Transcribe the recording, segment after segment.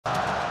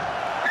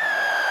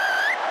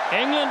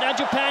England and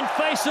Japan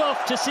face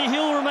off to see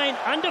who'll remain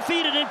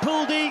undefeated in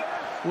Pool D.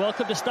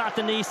 Welcome to start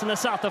in the east and the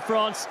south of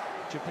France.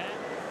 Japan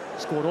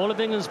scored all of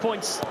England's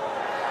points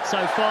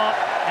so far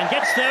and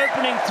gets the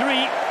opening 3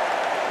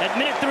 at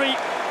minute 3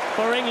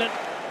 for England.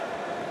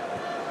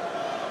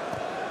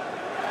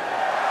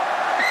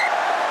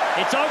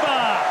 It's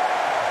over.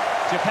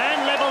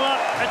 Japan level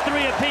up at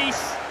 3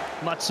 apiece.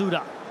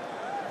 Matsuda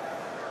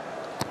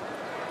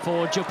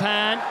for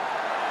Japan.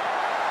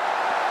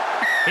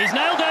 He's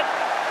nailed it.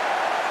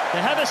 They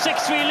have a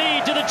 6-3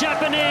 lead to the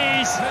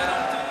Japanese.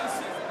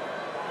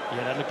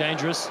 Yeah, that looked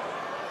dangerous.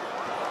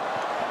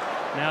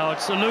 Now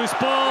it's a loose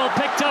ball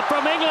picked up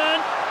from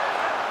England.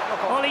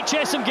 Ollie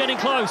Chesham getting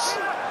close.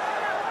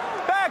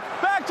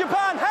 Back,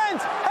 Japan,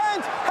 hands.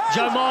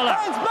 Joe Marchant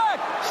hands back.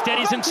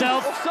 Steadies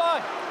himself.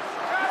 Offside.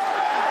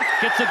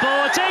 Gets the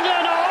ball, it's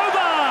England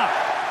over!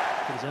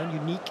 His own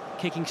unique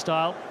kicking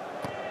style.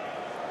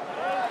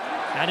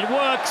 And it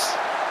works.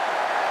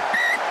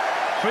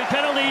 3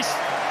 penalties.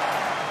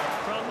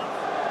 From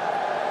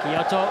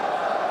Kyoto.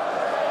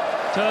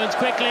 Turns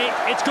quickly,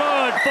 it's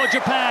good for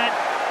Japan.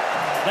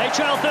 They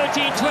trail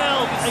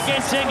 13-12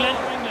 against England.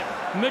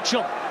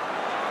 Mitchell.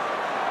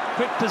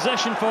 Quick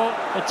possession for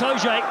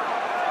Itoje.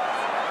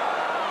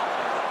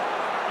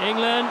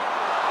 England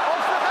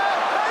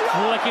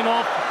flicking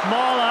off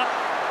Marla.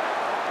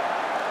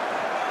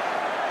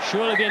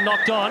 Surely being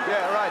knocked on.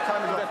 Yeah, right.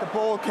 Time is that the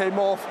ball came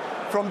off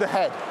from the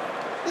head.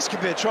 This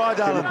could be a try,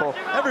 Darren.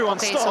 Everyone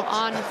okay, stopped. so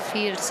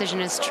on-field decision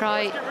is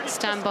try,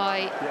 stand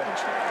by.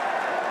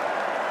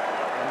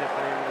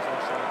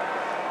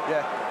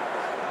 Yeah.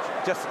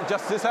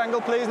 Just this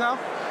angle, please, now.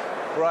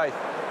 Right.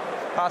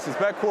 Passes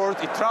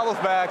backwards, it travels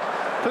back.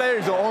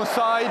 Players are on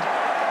side.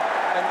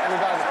 And we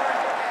got it.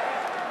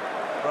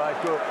 Right,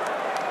 good.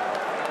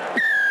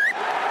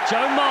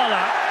 Joe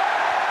Marchant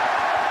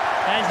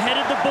has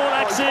headed the ball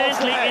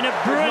accidentally in a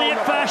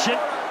brilliant fashion.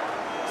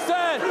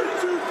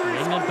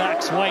 England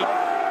backs weight.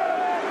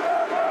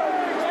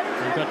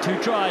 They've got 2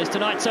 tries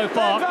tonight so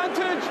far.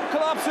 Advantage,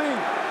 collapsing.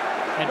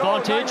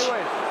 Advantage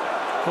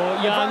for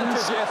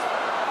Youngs. Yes.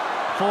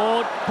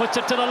 Ford puts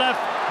it to the left.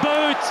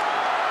 Boot.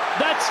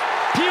 That's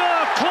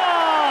pure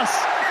class.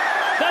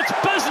 That's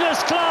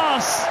business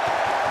class.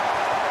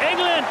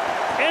 England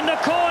in the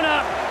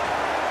corner.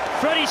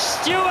 Freddie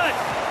Steward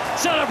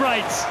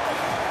celebrates.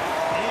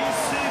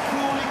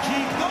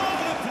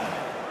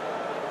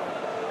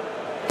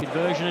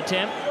 Conversion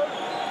attempt.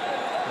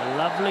 A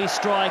lovely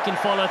strike and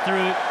follow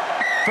through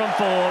from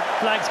Ford.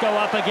 Flags go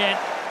up again.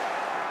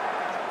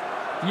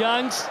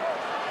 Youngs.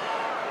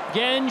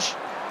 Genge.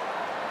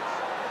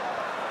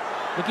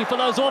 Looking for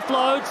those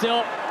offloads. There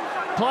are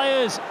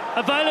players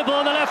available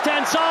on the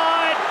left-hand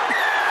side.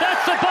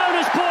 That's the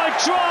bonus point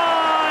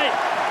try.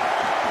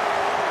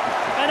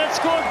 And it's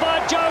scored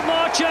by Joe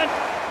Marchant.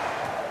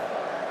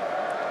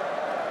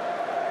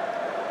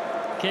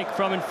 Kick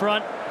from in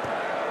front.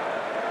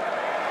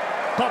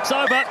 Pops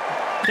over.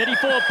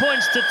 34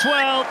 points to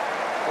 12.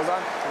 Well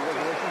done.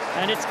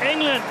 And it's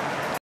England